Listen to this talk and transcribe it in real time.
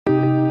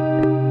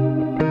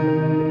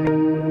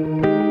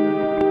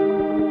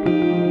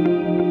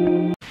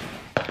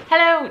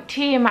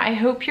team, I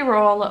hope you're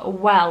all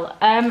well.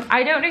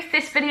 I don't know if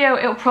this video,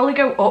 it'll probably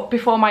go up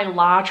before my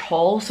large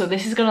haul, so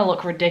this is gonna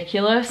look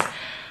ridiculous.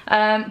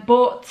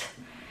 But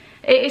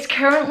it is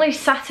currently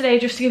Saturday,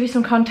 just to give you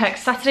some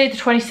context, Saturday the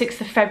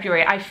 26th of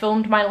February. I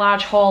filmed my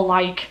large haul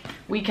like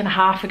a week and a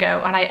half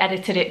ago and I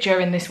edited it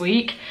during this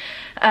week.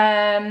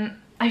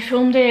 I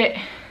filmed it,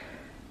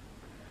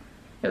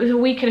 it was a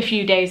week and a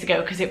few days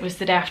ago because it was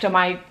the day after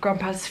my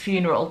grandpa's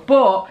funeral,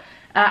 but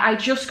I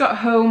just got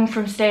home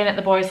from staying at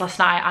the boys last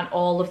night and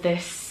all of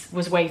this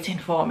was waiting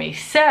for me.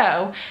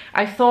 So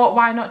I thought,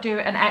 why not do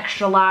an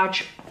extra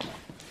large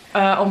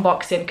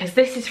unboxing, because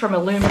this is from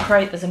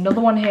Illumicrate. There's another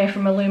one here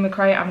from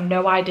Illumicrate. I have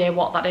no idea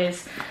what that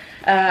is.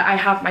 I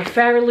have my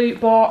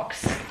Fairyloot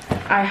box.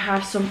 I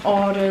have some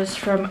orders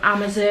from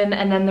Amazon,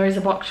 and then there is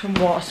a box from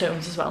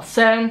Waterstones as well.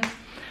 So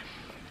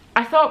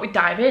I thought we'd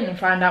dive in and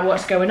find out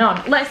what's going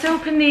on. Let's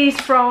open these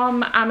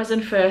from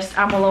Amazon first,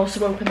 and we'll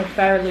also open the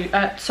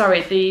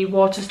the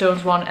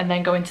Waterstones one, and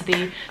then go into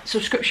the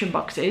subscription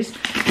boxes.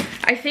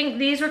 I think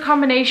these are a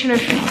combination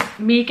of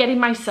me getting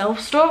myself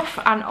stuff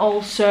and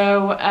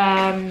also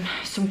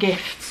some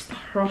gifts,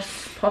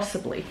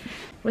 possibly.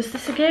 Was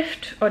this a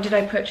gift or did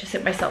I purchase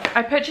it myself?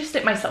 I purchased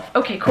it myself.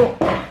 Okay, cool.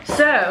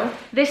 So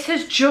this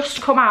has just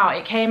come out.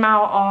 It came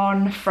out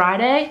on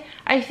Friday,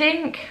 I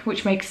think,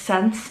 which makes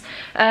sense.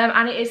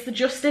 And it is The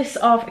Justice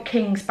of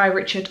Kings by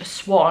Richard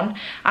Swan.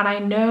 And I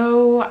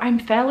know, I'm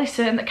fairly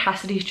certain that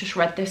Cassidy's just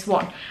read this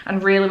one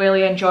and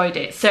really enjoyed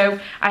it. So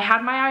I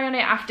had my eye on it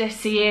after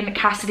seeing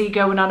Cassidy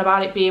going on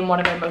about it being one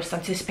of her most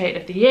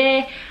anticipated of the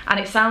year. And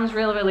it sounds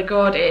really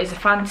good. It is a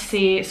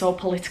fantasy, it's all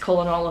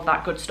political and all of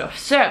that good stuff.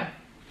 So,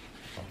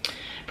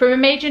 from a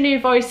major new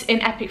voice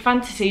in epic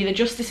fantasy, The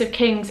Justice of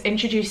Kings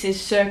introduces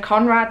Sir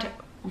Conrad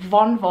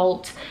von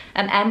Volt,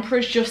 an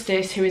Emperor's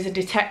Justice who is a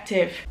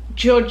detective,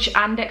 judge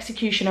and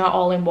executioner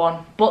all in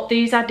one. But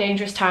these are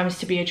dangerous times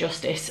to be a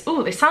justice.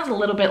 Ooh, this sounds a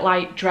little bit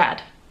like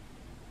Dread,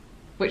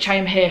 which I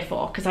am here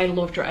for because I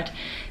love Dread.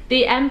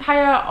 The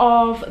empire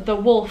of the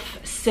wolf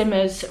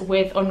simmers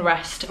with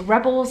unrest.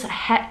 Rebels,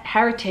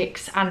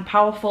 heretics and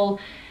powerful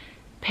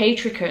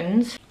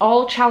patricians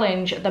all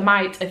challenge the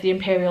might of the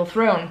imperial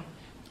throne.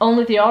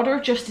 Only the Order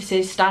of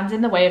Justices stands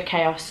in the way of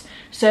chaos.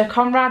 Sir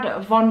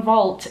Conrad von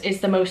Volt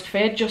is the most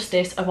feared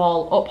justice of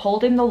all,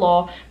 upholding the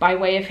law by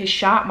way of his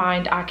sharp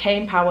mind,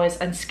 arcane powers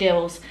and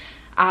skills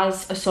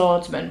as a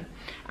swordsman.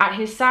 At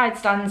his side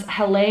stands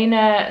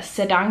Helena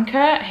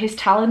Sedanka, his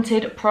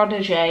talented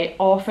protege,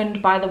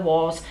 orphaned by the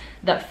wars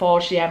that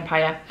forged the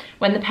empire.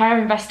 When the pair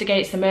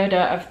investigates the murder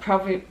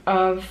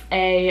of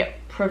a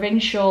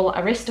provincial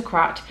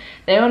aristocrat,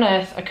 they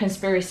unearth a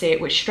conspiracy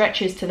which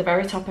stretches to the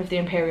very top of the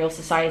imperial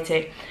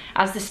society.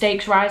 As the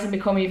stakes rise and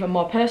become even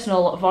more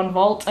personal, von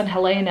Volt and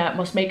Helena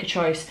must make a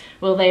choice.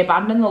 Will they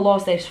abandon the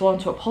laws they've sworn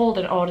to uphold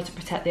in order to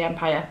protect the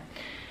empire?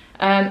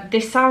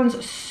 This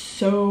sounds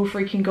so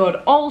freaking good.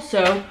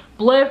 Also,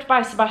 blurbed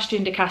by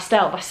Sebastian de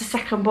Castell. That's the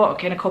second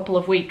book in a couple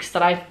of weeks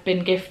that I've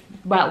been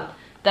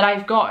that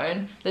I've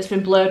gotten that's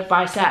been blurbed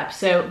by Seb.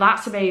 So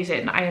that's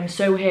amazing. I am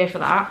so here for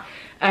that.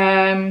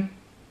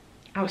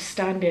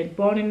 Outstanding.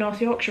 Born in North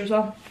Yorkshire as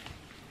well.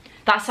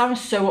 That sounds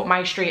so up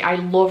my street. I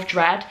love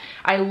Dread.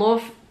 I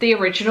love the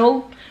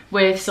original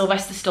with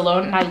Sylvester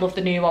Stallone and I love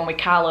the new one with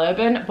Carl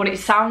Urban, but it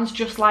sounds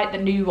just like the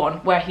new one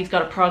where he's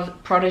got a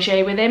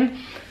protege with him.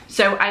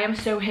 So I am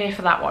so here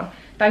for that one.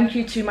 Thank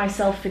you to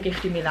myself for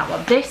gifting me that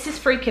one. This is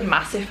freaking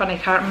massive and I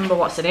can't remember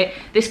what's in it.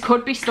 This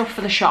could be stuff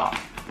for the shop.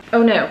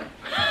 Oh no,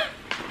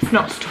 it's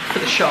not stuff for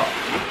the shop.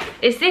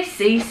 Is this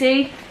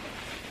Cece?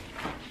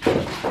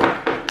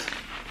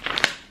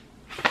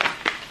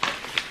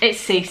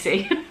 It's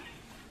Cece.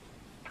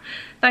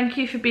 Thank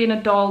you for being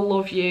a doll,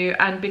 love you,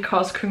 and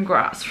because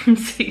congrats from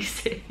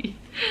Cece.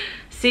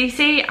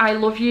 Cece, I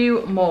love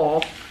you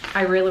more.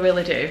 I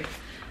really do.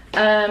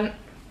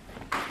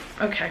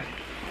 Okay.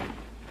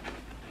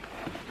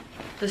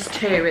 There's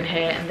two in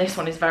here and this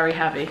one is very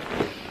heavy.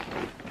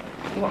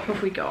 What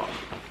have we got?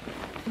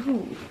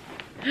 Ooh.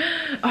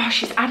 Oh,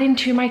 she's adding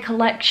to my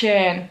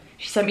collection.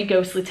 She sent me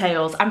Ghostly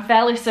Tales. I'm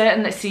fairly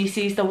certain that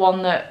Cece's the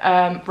one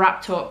that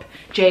wrapped up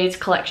Jade's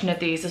collection of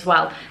these as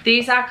well.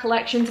 These are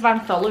collections of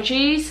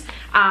anthologies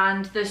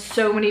and there's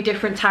so many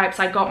different types.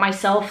 I got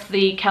myself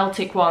the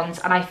Celtic ones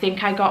and I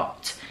think I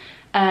got,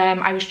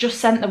 I was just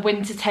sent the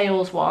Winter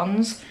Tales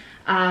ones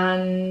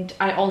and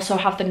I also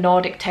have the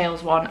Nordic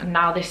Tales one and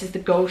now this is the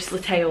Ghostly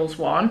Tales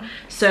one.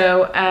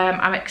 So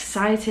I'm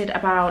excited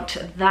about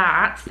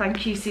that.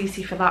 Thank you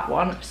Cece for that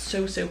one.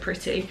 So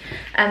pretty.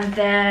 And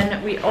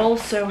then we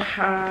also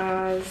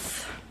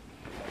have,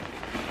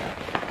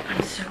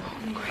 I'm so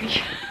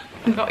hungry.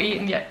 I'm not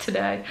eaten yet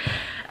today.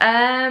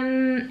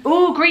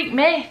 Oh, Greek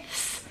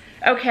Myths.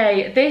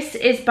 Okay, this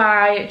is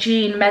by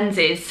Jean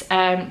Menzies.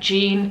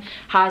 Jean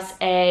has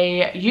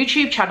a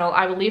YouTube channel.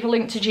 I will leave a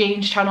link to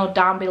Jean's channel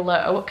down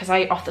below because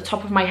off the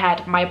top of my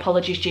head, my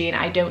apologies Jean,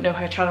 I don't know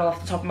her channel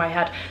off the top of my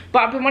head.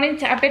 But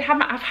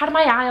I've had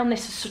my eye on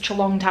this for such a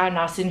long time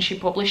now since she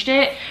published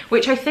it,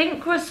 which I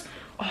think was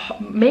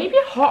maybe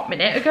a hot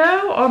minute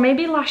ago or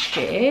maybe last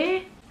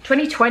year.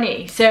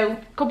 2020, so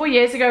a couple of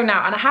years ago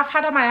now, and I have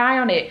had my eye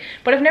on it,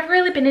 but I've never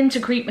really been into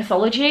Greek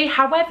mythology.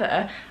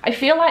 However, I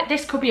feel like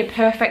this could be a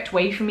perfect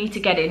way for me to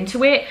get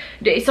into it.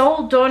 It's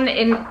all done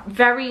in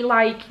very,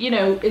 like, you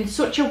know, in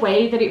such a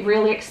way that it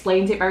really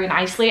explains it very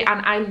nicely,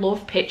 and I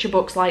love picture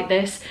books like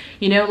this.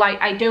 You know,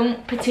 like, I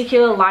don't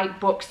particularly like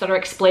books that are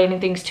explaining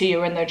things to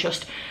you and they're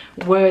just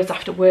words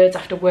after words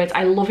after words.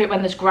 I love it when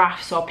there's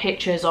graphs or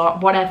pictures or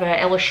whatever,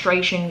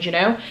 illustrations, you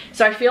know.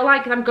 So I feel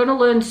like I'm gonna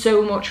learn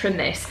so much from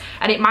this,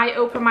 and it might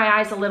open my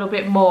eyes a little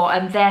bit more,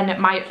 and then it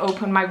might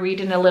open my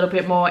reading a little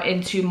bit more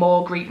into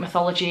more Greek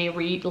mythology,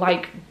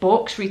 like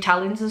books,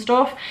 retellings and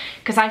stuff,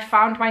 because I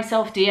found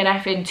myself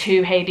DNFing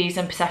 2 Hades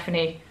and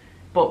Persephone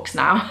books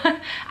now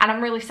and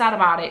I'm really sad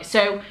about it.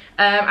 So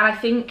and I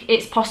think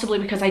it's possibly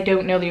because I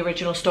don't know the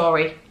original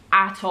story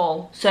at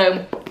all,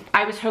 so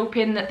I was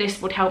hoping that this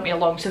would help me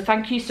along. So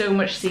thank you so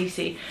much,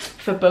 Cece,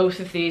 for both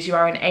of these. You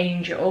are an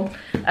angel.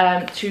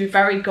 2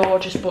 very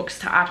gorgeous books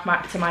to add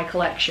back to my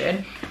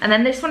collection. And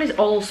then this one is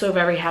also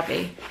very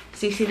heavy.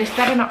 Cece, this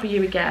better not be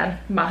you again,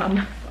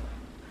 man.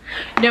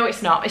 No,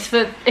 it's not. It's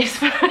for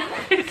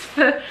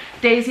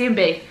Daisy and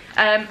B.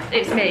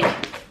 It's me.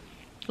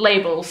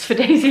 Labels for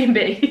Daisy and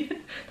B.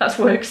 That's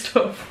work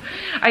stuff.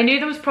 I knew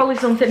there was probably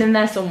something in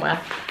there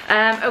somewhere.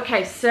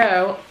 Okay,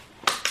 so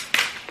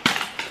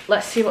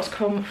let's see what's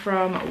come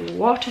from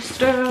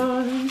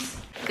Waterstones.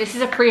 This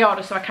is a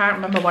pre-order, so I can't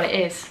remember what it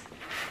is.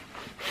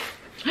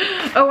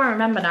 Oh, I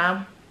remember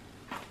now.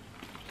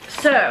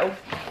 So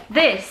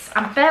this,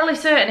 I'm fairly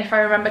certain, if I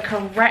remember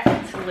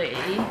correctly,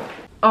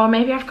 or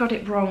maybe I've got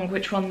it wrong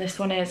which one this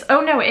one is.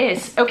 Oh no, it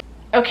is.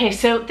 Okay,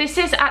 so this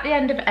is At the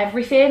End of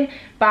Everything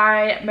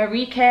by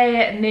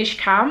Marieke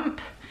Nijkamp.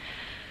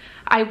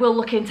 I will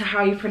look into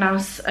how you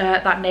pronounce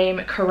that name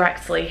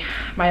correctly.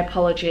 My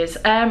apologies.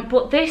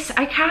 But this,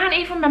 I can't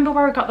even remember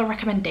where I got the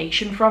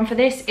recommendation from for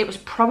this. It was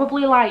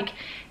probably like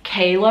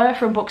Kayla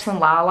from Books and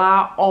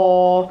Lala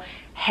or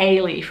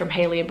Hayley from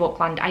Hayley and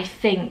Bookland, I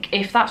think.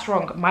 If that's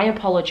wrong, my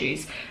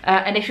apologies.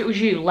 And if it was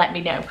you, let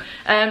me know.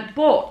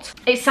 But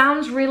it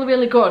sounds really,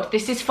 really good.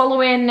 This is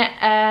following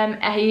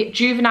a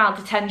juvenile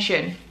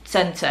detention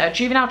centre,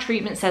 juvenile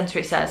treatment centre,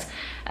 it says.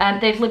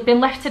 They've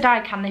been left to die,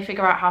 can they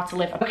figure out how to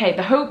live? Okay,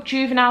 the Hope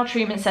Juvenile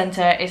Treatment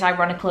Centre is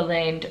ironically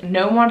named.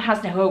 No one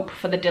has no hope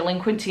for the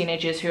delinquent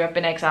teenagers who have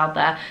been exiled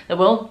there. The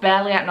world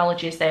barely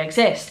acknowledges they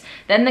exist.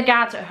 Then the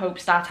guards at Hope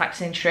start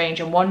acting strange,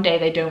 and one day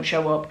they don't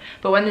show up.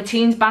 But when the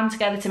teens band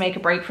together to make a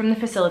break from the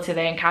facility,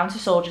 they encounter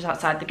soldiers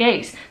outside the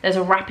gates. There's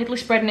a rapidly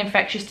spreading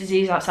infectious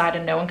disease outside,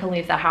 and no one can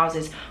leave their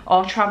houses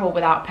or travel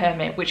without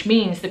permit, which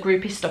means the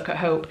group is stuck at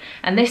Hope.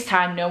 And this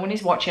time, no one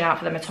is watching out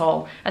for them at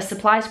all. As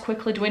supplies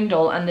quickly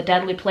dwindle and the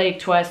deadly plague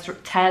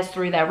tears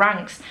through their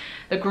ranks,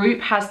 the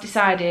group has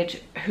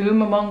decided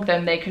whom among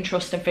them they can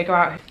trust and figure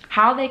out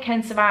how they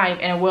can survive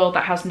in a world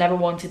that has never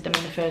wanted them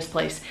in the first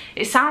place.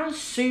 It sounds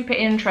super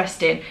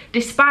interesting,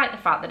 despite the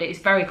fact that it is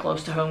very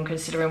close to home,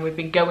 considering we've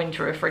been going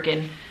through a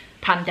friggin'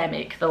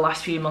 pandemic the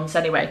last few months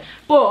anyway.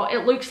 But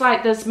it looks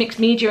like there's mixed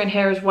media in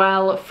here as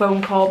well,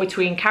 phone call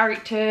between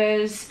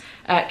characters,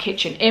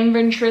 kitchen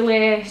inventory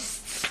lists,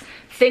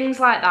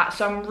 things like that.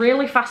 So I'm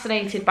really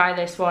fascinated by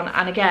this one,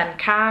 and again,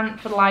 can't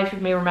for the life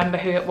of me remember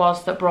who it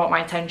was that brought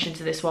my attention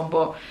to this one,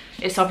 but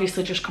it's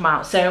obviously just come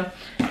out, so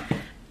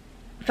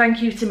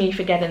thank you to me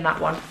for getting that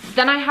one.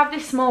 Then I have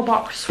this small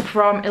box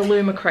from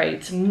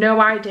Illumicrate.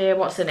 No idea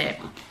what's in it,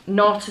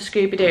 not a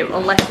Scooby-Doo,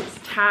 unless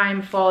it's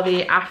time for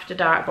the After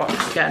Dark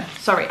box again.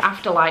 Sorry,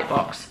 Afterlight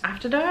box.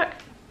 After Dark?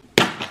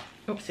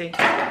 Oopsie.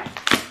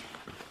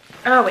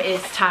 Oh, it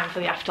is time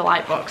for the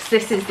Afterlight box.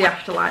 This is the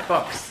Afterlight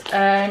box.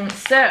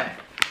 So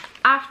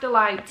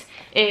Afterlight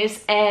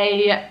is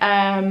a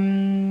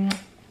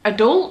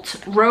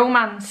adult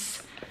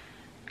romance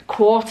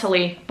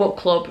quarterly book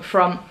club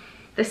from,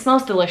 this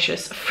smells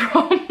delicious,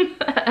 from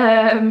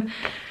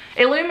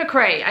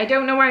Illumicrate. I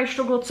don't know why I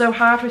struggled so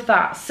hard with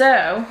that.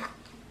 So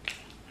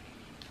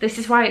this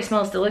is why it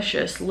smells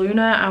delicious.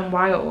 Lunar and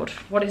Wild.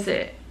 What is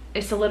it?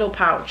 It's a little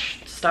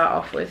pouch to start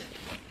off with.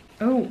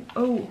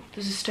 Oh,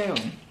 there's a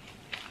stone.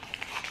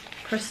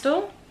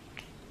 Crystal.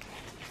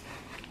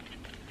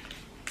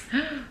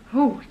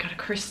 Oh, we got a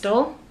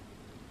crystal.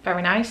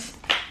 Very nice.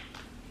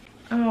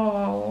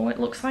 Oh, it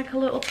looks like a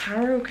little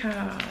tarot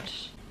card.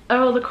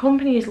 Oh, the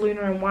company is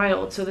Lunar and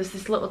Wild, so there's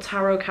this little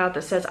tarot card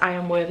that says I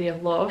am worthy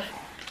of love.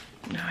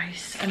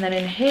 Nice. And then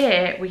in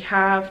here we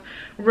have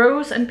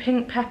rose and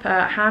pink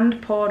pepper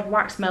hand poured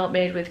wax melt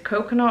made with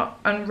coconut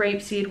and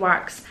rapeseed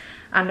wax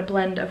and a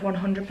blend of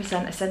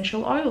 100%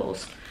 essential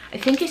oils. I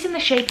think it's in the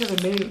shape of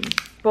a moon,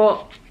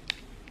 but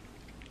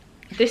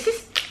this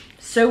is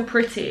so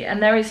pretty.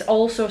 And there is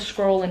also a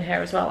scroll in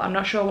here as well. I'm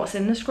not sure what's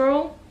in the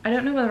scroll. I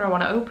don't know whether I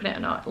want to open it or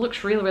not. It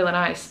looks really, really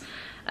nice.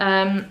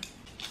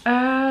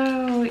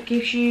 Oh, it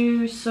gives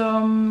you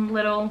some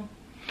little,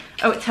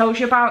 oh, it tells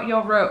you about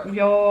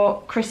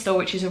your crystal,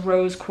 which is a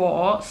rose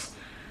quartz,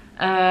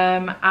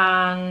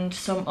 and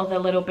some other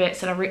little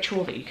bits and a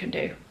ritual that you can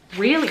do.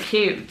 Really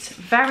cute.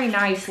 Very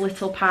nice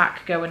little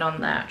pack going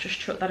on there. Just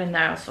chuck that in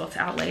there, I'll sort it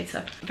out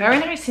later. Very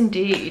nice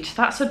indeed.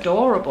 That's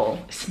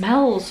adorable. It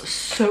smells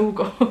so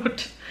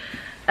good.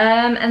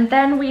 And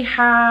then we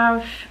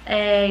have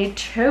a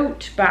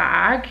tote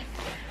bag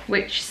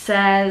which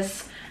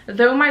says,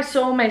 though my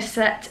soul may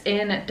set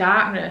in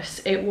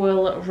darkness, it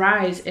will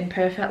rise in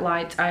perfect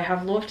light. I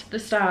have loved the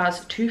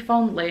stars too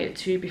fondly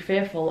to be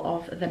fearful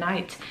of the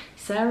night.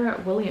 Sarah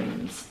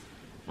Williams.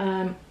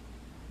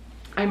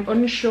 I'm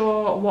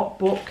unsure what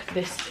book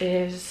this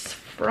is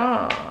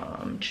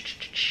from.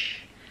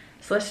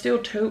 So let's do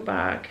a tote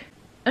bag.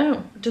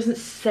 Oh, it doesn't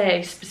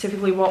say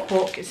specifically what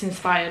book it's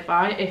inspired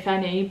by, if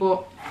any,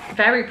 but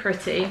very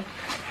pretty.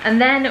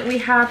 And then we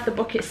have the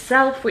book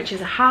itself, which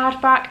is a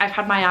hardback. I've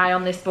had my eye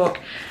on this book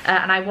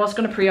and I was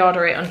going to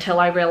pre-order it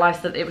until I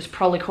realised that it was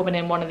probably coming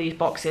in one of these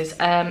boxes.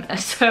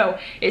 So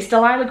it's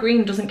Delilah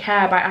Green Doesn't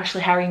Care by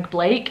Ashley Herring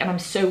Blake, and I'm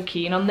so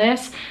keen on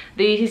this.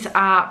 These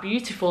are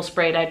beautiful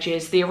sprayed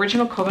edges. The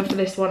original cover for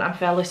this one, I'm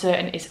fairly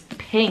certain, is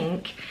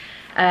pink.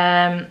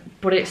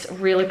 But it's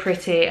really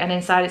pretty, and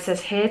inside it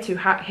says here's to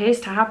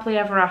happily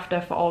ever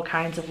after for all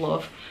kinds of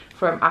love,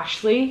 from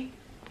Ashley,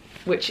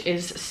 which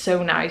is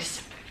so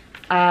nice.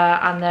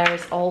 And there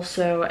is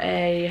also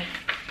a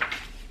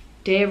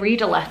dear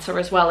reader letter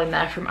as well in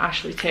there from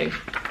Ashley too.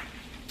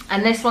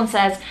 And this one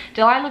says,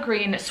 Delilah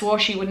Green swore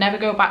she would never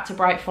go back to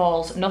Bright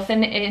Falls.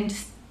 Nothing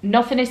is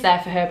there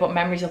for her but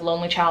memories of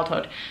lonely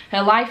childhood.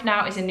 Her life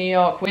now is in New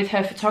York, with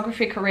her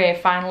photography career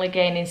finally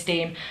gaining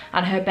steam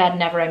and her bed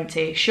never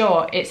empty.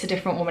 Sure, it's a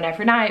different woman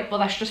every night, but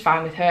that's just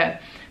fine with her.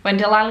 When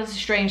Delilah's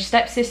estranged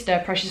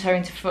stepsister pressures her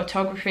into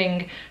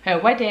photographing her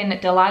wedding,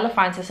 Delilah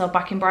finds herself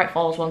back in Bright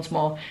Falls once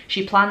more.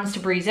 She plans to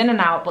breeze in and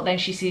out, but then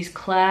she sees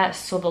Claire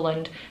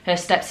Sutherland, her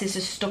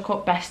stepsister's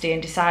stuck-up bestie,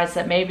 and decides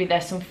that maybe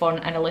there's some fun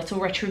and a little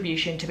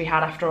retribution to be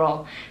had after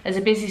all. As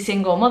a busy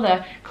single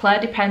mother,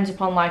 Claire depends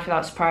upon life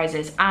without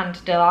surprises,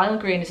 and Delilah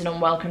Green is an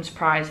unwelcome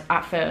surprise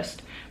at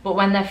first. But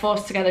when they're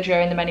forced together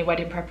during the many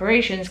wedding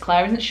preparations,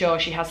 Claire isn't sure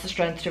she has the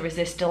strength to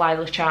resist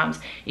Delilah's charms.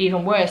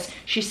 Even worse,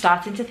 she's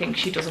starting to think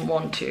she doesn't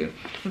want to.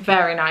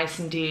 Very nice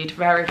indeed,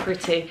 very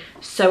pretty.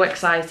 So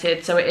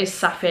excited. So it is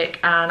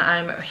sapphic and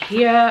I'm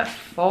here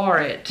for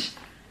it.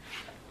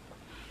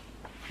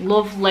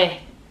 Lovely.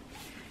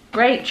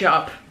 Great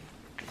job.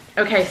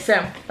 Okay,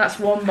 so that's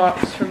one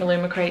box from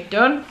Illumicrate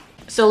done.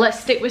 So let's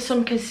stick with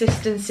some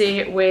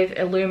consistency with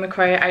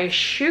Illumicrate. I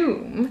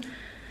assume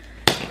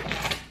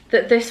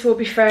that this will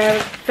be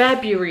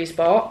February's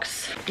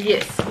box.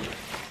 Yes.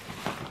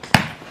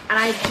 And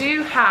I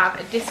do have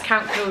a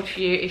discount code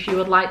for you if you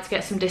would like to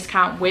get some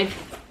discount with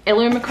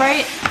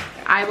Illumicrate.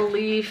 I will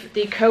leave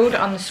the code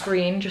on the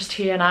screen just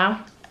here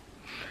now.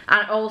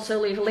 And also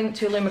leave a link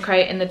to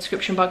Illumicrate in the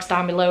description box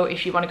down below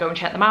if you want to go and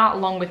check them out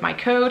along with my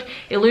code.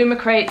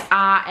 Illumicrate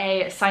are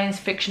a science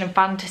fiction and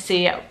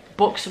fantasy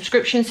book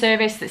subscription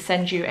service that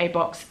sends you a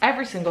box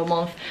every single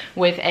month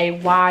with a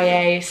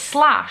YA/adult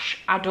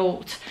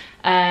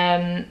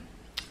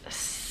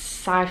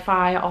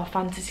sci-fi or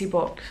fantasy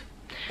books.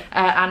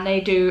 And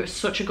they do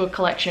such a good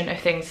collection of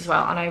things as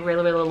well, and I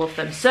really love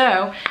them.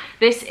 So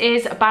this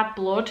is Bad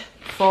Blood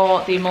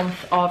for the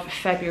month of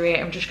February.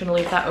 I'm just going to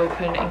leave that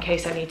open in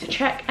case I need to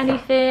check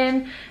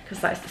anything, because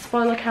that's the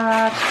spoiler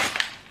card.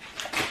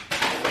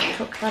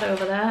 Chuck that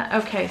over there.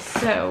 Okay,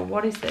 so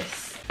what is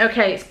this?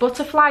 Okay, it's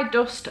Butterfly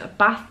Dust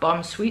Bath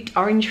Bomb Sweet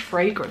Orange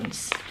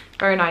Fragrance.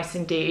 Very nice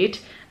indeed.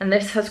 And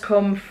this has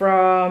come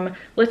from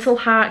Little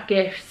Heart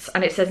Gifts,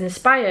 and it says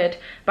inspired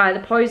by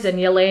the poison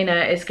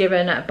Yelena is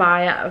given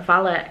by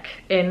Valek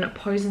in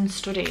Poison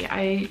Study.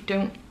 I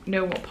don't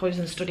know what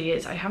Poison Study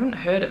is. I haven't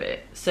heard of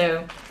it,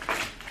 so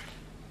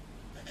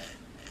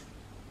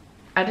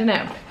I don't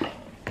know.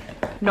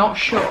 Not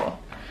sure.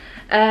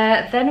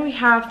 Then we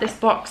have this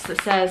box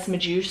that says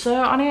Medusa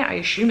on it. I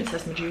assume it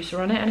says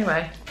Medusa on it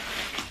anyway.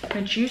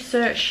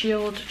 Medusa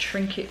Shield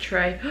Trinket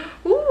Tray.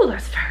 Ooh,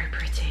 that's very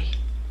pretty.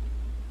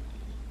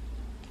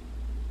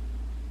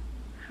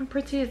 How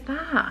pretty is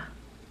that?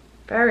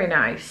 Very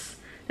nice.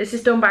 This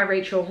is done by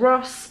Rachel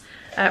Ross.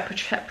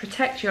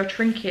 Protect your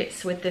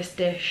trinkets with this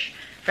dish.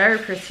 Very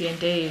pretty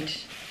indeed.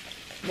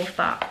 Love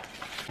that.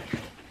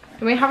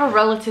 And we have a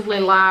relatively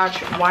large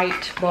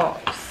white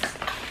box.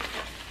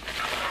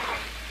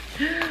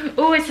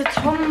 Oh, it's a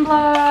tumbler.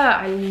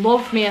 I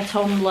love me a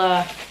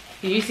tumbler.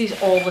 I use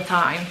these all the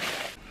time.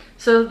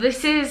 So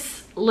this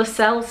is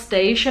LaSalle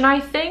Station, I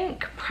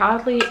think.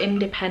 Proudly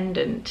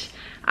Independent.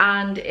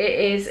 And it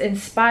is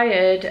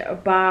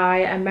inspired by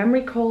a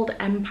memory called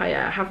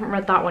Empire. I haven't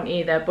read that one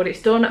either, but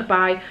it's done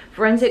by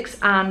Forensics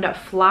and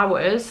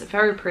Flowers.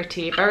 Very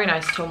pretty, very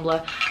nice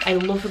tumbler. I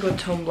love a good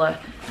tumbler.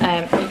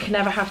 You can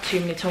never have too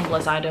many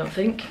tumblers, I don't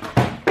think.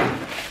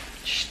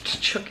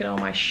 Just chucking all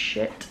my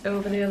shit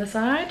over the other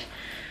side.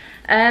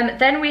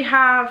 Then we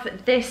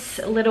have this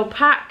little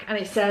pack, and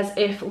it says,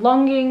 if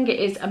longing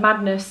is a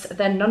madness,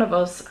 then none of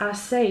us are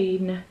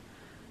sane.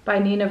 By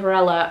Nina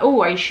Varela.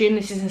 Oh, I assume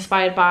this is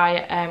inspired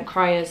by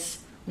Cryer's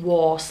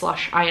War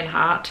 /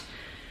 Ironheart.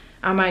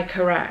 Am I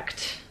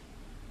correct?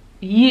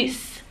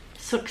 Yes.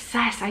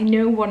 Success, I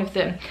know one of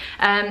them.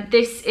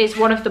 This is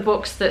one of the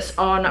books that's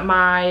on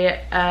my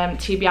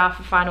TBR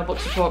for final book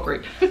support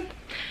group,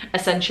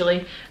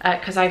 essentially,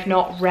 because I've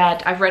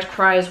read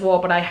Cryer's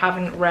War, but I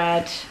haven't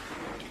read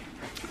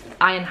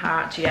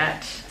Ironheart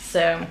yet,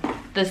 so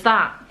there's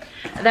that.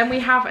 And then we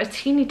have a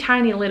teeny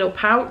tiny little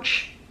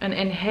pouch, and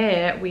in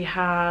here we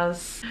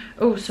have,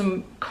 oh,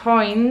 some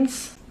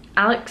coins.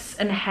 Alex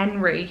and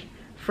Henry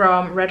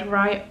from Red,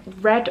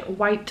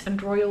 White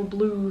and Royal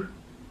Blue.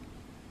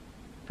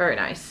 Very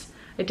nice.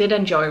 I did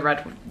enjoy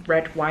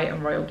Red, White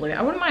and Royal Blue.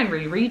 I wouldn't mind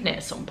rereading it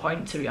at some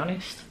point, to be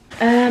honest.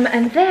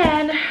 And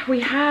then we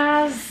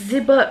have the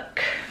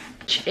book,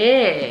 which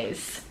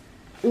is,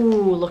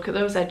 ooh, look at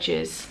those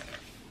edges.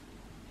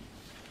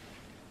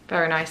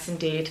 Very nice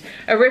indeed.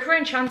 A River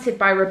Enchanted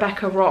by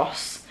Rebecca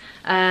Ross.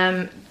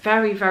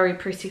 Very, very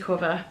pretty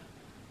cover.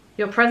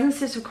 Your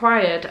presence is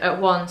required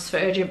at once for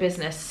urgent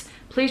business.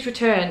 Please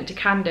return to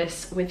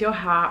Candace with your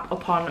harp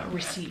upon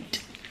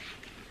receipt.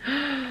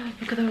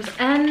 Look at those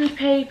end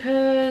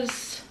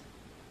papers.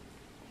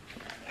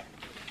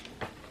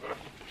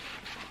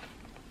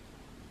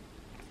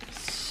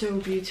 So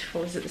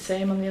beautiful. Is it the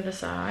same on the other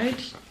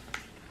side?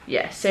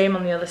 Yeah, same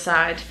on the other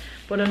side.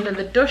 But under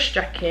the dust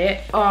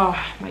jacket, oh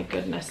my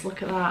goodness,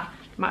 look at that.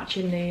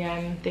 Matching the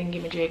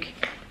thingy-majig.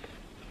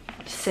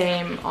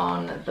 Same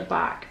on the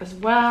back as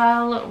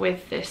well,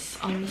 with this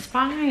on the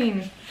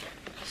spine.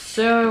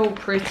 So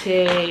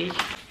pretty.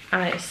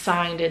 And it's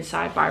signed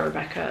inside by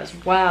Rebecca as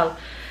well.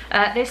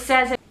 This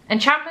says,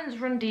 enchantments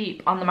run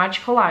deep on the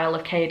magical isle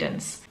of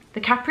Cadence. The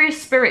capricious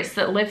spirits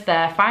that live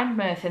there find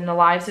mirth in the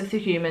lives of the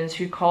humans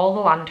who call the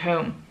land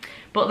home.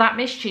 But that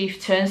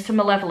mischief turns to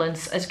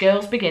malevolence as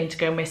girls begin to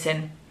go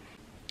missing.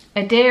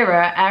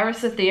 Adira,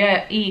 heiress of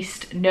the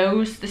East,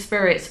 knows the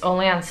spirits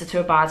only answer to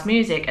a bard's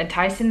music,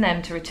 enticing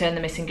them to return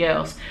the missing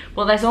girls.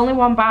 But there's only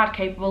one bard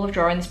capable of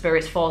drawing the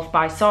spirits forth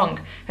by song,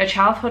 her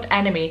childhood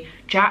enemy,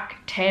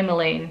 Jack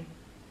Tamerlane.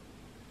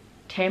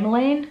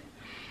 Tamerlane?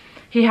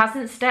 He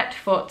hasn't stepped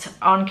foot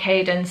on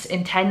Cadence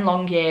in 10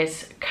 long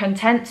years,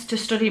 content to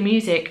study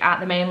music at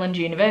the mainland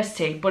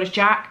university. But as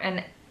Jack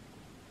and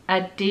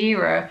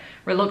Adira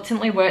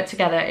reluctantly work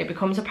together, it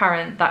becomes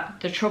apparent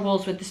that the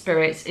troubles with the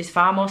spirits is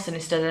far more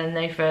sinister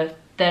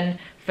than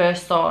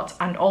first thought.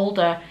 An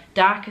older,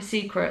 darker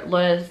secret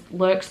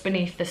lurks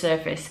beneath the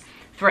surface,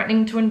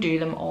 threatening to undo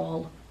them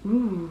all.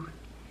 Ooh.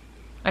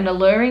 An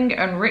alluring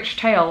and rich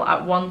tale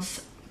at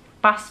once,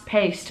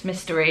 fast-paced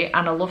mystery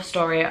and a love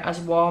story as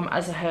warm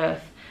as a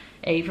hearth.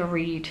 Ava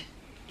Reed.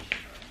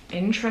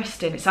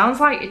 Interesting. It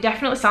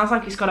definitely sounds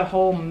like it's got a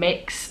whole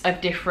mix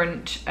of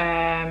different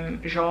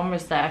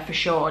genres there for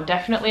sure.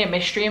 Definitely a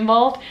mystery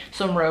involved,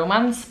 some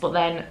romance, but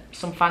then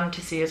some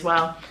fantasy as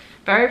well.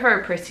 Very,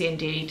 very pretty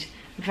indeed.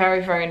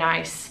 Very, very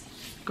nice.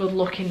 Good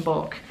looking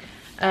book.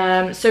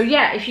 So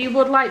yeah, if you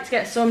would like to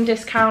get some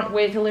discount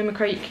with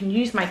Illumicrate, you can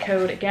use my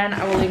code. Again,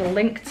 I will leave a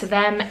link to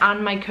them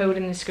and my code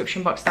in the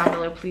description box down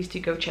below. Please do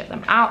go check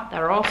them out.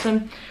 They're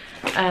awesome.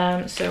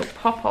 So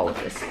pop all of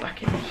this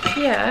back in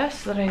here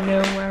so that I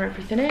know where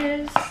everything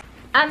is.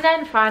 And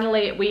then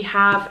finally we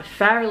have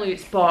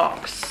Fairyloot's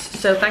box.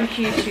 So thank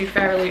you to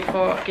Fairyloot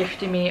for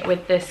gifting me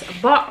with this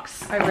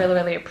box. I really,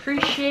 really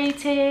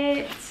appreciate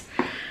it.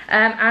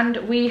 And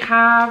we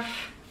have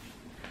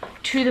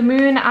To the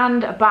Moon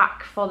and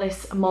Back for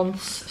this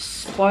month's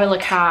spoiler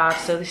card.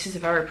 So this is a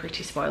very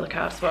pretty spoiler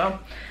card as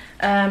well.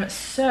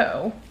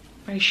 So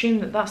I assume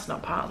that that's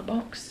not part of the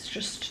box. It's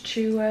just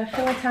to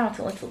fill it out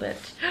a little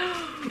bit.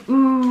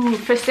 Ooh,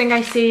 first thing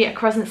I see, a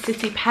Crescent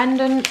City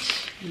pendant.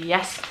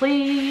 Yes,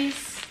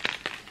 please.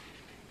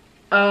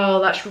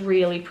 Oh, that's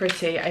really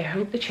pretty. I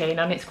hope the chain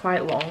on it's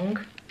quite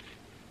long.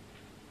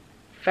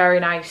 Very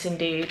nice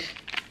indeed.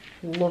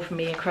 Love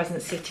me a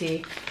Crescent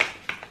City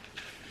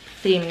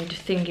themed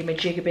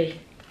thingy-majiggy.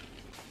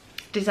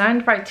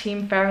 Designed by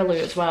Team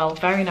Fairyloot as well.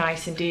 Very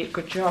nice indeed.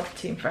 Good job,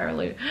 Team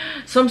Fairyloot.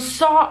 Some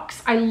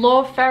socks. I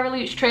love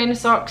Fairyloot's trainer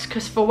socks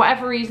because for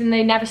whatever reason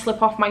they never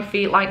slip off my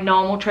feet like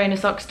normal trainer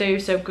socks do.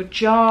 So good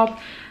job.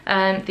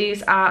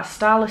 These are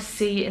Starless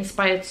Sea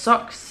inspired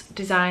socks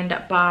designed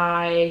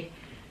by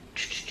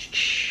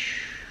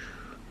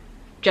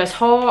Jez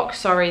Hawk.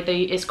 Sorry,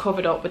 it's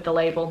covered up with the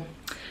label.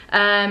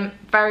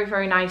 Very,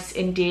 very nice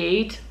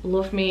indeed.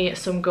 Love me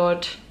some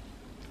good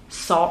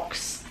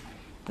socks.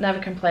 Never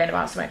complain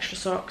about some extra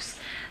socks.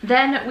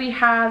 Then we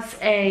have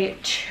a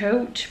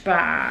tote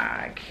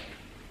bag.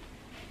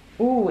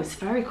 Oh, it's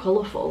very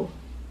colourful.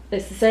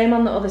 It's the same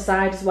on the other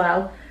side as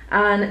well.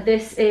 And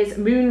this is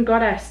Moon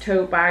Goddess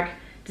tote bag,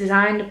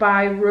 designed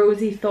by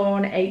Rosie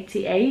Thorne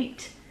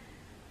 88.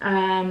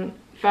 Very,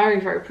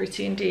 very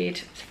pretty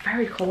indeed. It's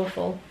very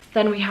colourful.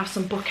 Then we have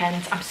some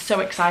bookends. I'm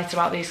so excited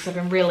about these because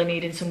I've been really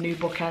needing some new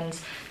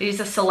bookends. These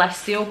are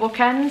Celestial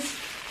bookends.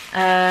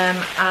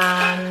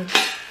 And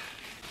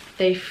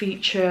they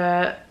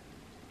feature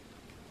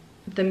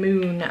the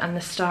moon and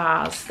the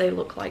stars. They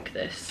look like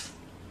this.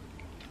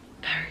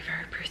 Very,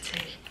 very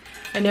pretty.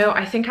 I know,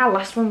 I think our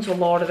last ones were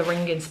Lord of the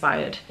Ring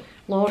inspired.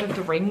 Lord of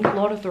the Rings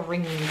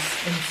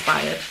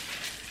inspired,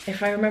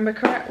 if I remember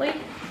correctly.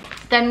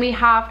 Then we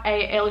have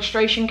a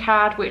illustration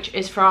card, which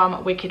is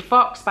from Wicked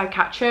Fox by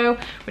Kat Cho,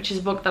 which is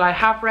a book that I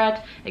have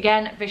read.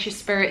 Again, Vicious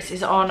Spirits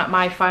is on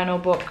my final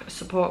book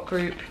support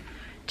group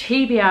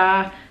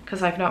TBR,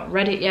 because I've not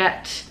read it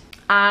yet.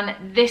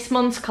 And this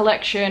month's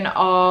collection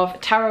of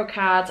tarot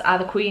cards are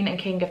the Queen and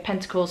King of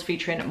Pentacles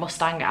featuring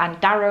Mustang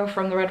and Darrow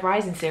from the Red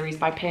Rising series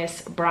by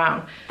Pierce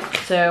Brown.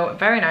 So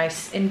very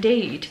nice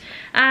indeed.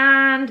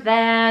 And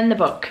then the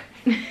book.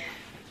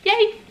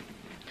 Yay!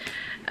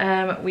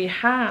 We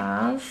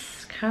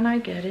have, can I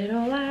get it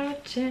all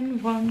out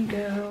in one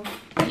go?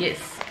 Yes.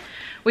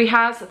 We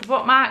have the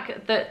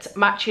bookmark that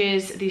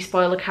matches the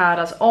spoiler card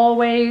as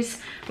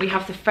always. We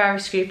have the fairy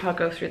scoop, I'll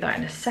go through that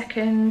in a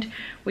second.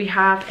 We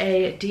have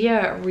a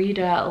Dear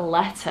Reader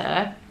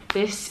letter.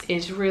 This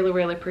is really,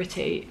 really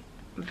pretty.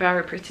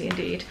 Very pretty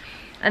indeed.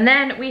 And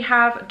then we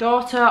have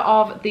Daughter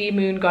of the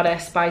Moon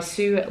Goddess by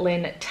Sue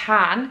Lynn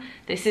Tan.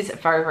 This is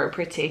very, very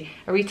pretty.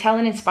 A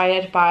retelling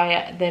inspired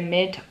by the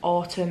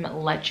Mid-Autumn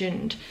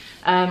legend.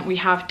 We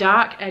have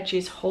dark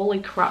edges, holy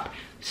crap.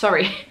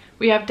 Sorry.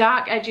 We have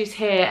dark edges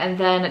here, and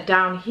then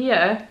down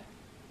here,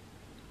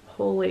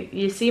 holy,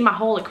 you see my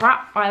holy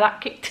crap, why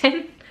that kicked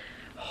in?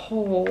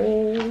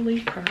 Holy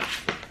crap.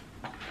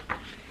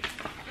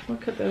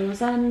 Look at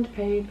those end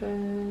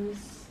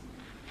papers.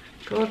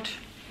 Good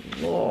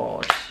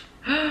Lord.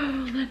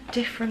 Oh, they're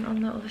different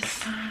on the other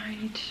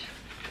side.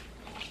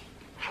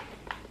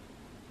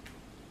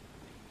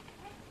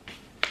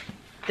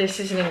 This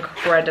is an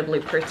incredibly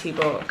pretty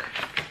book.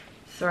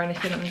 Is there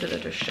anything under the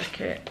dust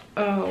jacket?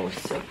 Oh,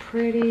 so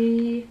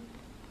pretty.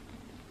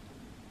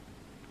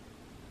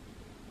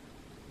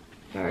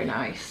 Very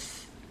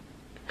nice.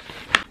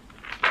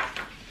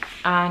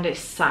 And it's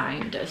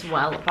signed as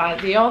well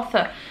by the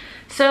author.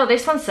 So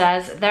this one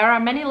says, there are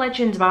many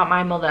legends about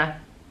my mother.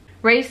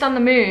 Raised on the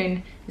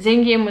moon,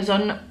 Xingyin was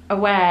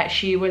unaware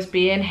she was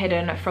being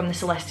hidden from the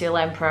Celestial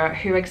Emperor,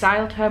 who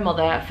exiled her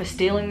mother for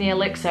stealing the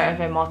elixir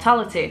of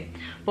immortality.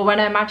 But when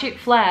her magic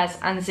flares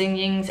and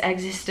Xingyin's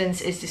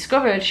existence is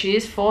discovered, she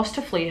is forced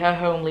to flee her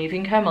home,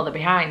 leaving her mother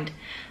behind.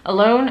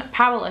 Alone,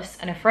 powerless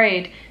and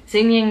afraid,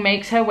 Xingyin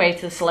makes her way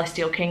to the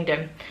Celestial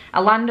Kingdom,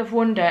 a land of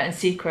wonder and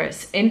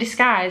secrets. In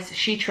disguise,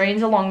 she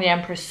trains along the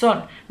Emperor's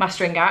son,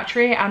 mastering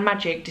archery and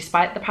magic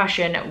despite the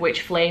passion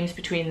which flames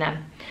between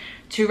them.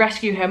 To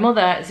rescue her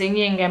mother,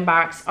 Xingyin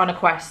embarks on a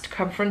quest,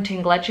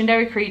 confronting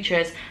legendary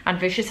creatures and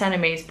vicious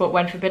enemies, but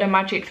when forbidden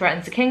magic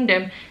threatens the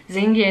kingdom,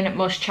 Xingyin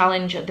must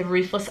challenge the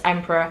ruthless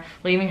emperor,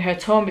 leaving her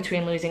torn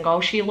between losing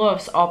all she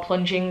loves or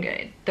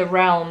plunging the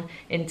realm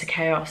into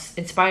chaos.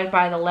 Inspired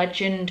by the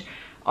legend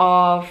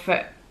of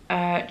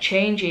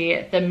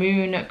Chang'e, the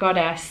moon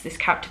goddess, this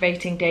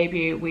captivating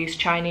debut weaves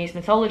Chinese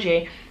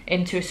mythology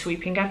into a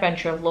sweeping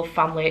adventure of love,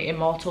 family,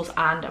 immortals,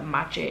 and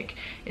magic.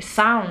 It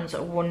sounds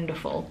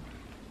wonderful.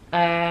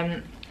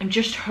 I'm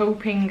just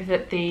hoping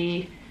that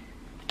the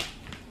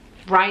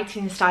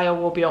writing style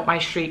will be up my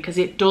street, because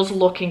it does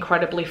look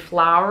incredibly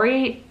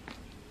flowery.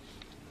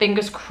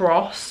 Fingers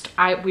crossed,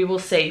 we will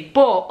see.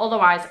 But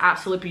otherwise,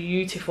 absolutely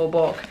beautiful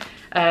book.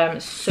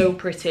 So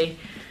pretty.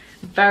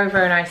 Very,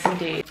 very nice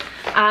indeed.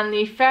 And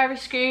the Fairy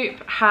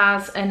Scoop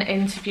has an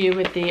interview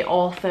with the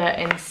author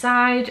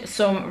inside,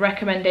 some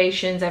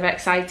recommendations of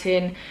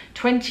exciting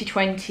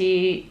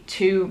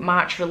 2022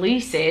 March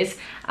releases,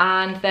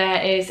 and there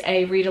is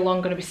a read-along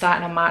going to be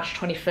starting on March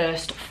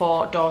 21st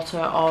for Daughter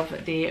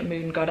of the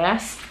Moon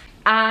Goddess.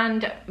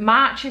 And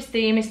March's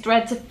theme is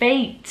Threads of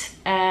Fate.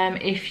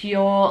 If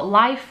your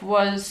life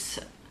was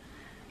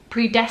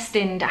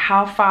predestined,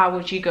 how far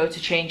would you go to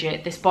change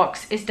it? This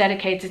box is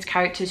dedicated to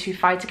characters who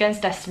fight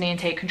against destiny and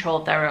take control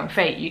of their own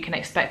fate. You can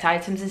expect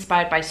items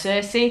inspired by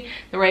Cersei,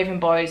 the Raven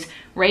Boys,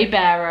 Ray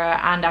Bearer,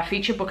 and our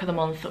featured book of the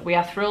month. We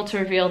are thrilled to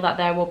reveal that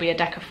there will be a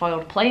deck of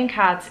foiled playing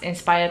cards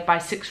inspired by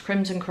 6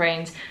 Crimson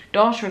Cranes,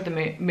 Daughter of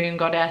the Moon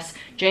Goddess,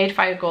 Jade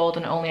Fire Gold,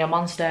 and Only a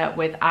Monster,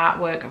 with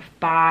artwork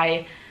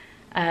by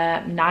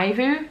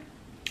Naivu.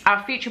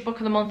 Our featured book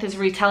of the month is a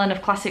retelling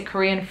of classic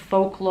Korean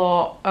folk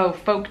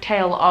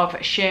tale of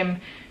Shim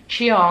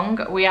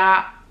Cheong. We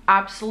are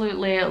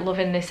absolutely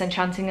loving this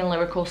enchanting and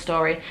lyrical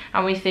story,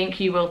 and we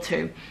think you will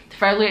too. The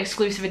Fairyloot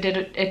exclusive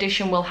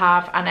edition will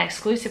have an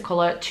exclusive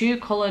colour, 2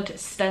 coloured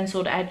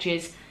stencil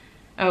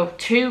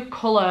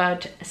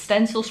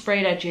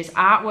sprayed edges,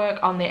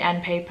 artwork on the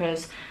end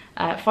papers,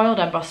 foiled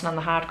embossing on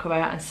the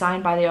hardcover, and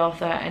signed by the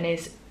author, and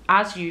is,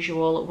 as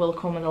usual, will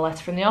come with a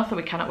letter from the author.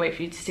 We cannot wait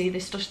for you to see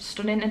this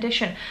stunning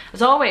edition.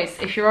 As always,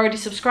 if you're already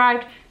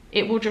subscribed,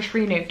 it will just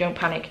renew, don't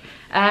panic.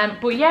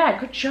 But yeah,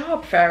 good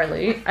job,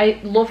 Fairyloot. I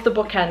love the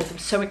bookends, I'm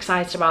so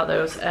excited about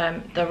those.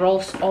 They're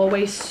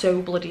always so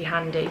bloody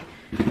handy.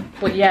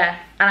 But yeah,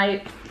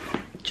 I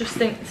just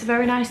think it's a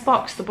very nice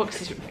box. The book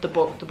is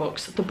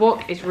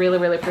really,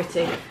 really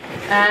pretty.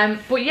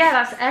 But yeah,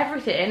 that's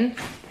everything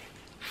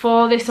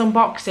for this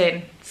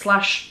unboxing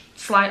 /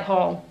 slight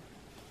haul.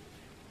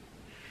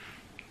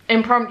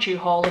 Impromptu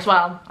haul as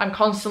well. I'm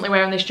constantly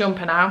wearing this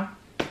jumper now,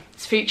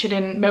 It's featured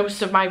in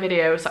most of my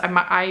videos.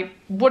 I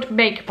would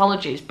make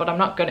apologies, but I'm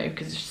not gonna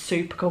because it's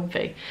super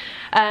comfy.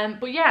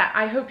 But yeah,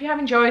 I hope you have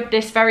enjoyed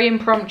this very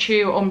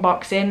impromptu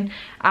unboxing,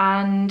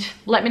 and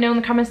let me know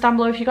in the comments down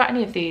below if you got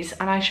any of these,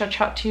 and I shall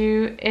chat to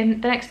you in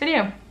the next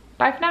video.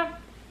 Bye for now.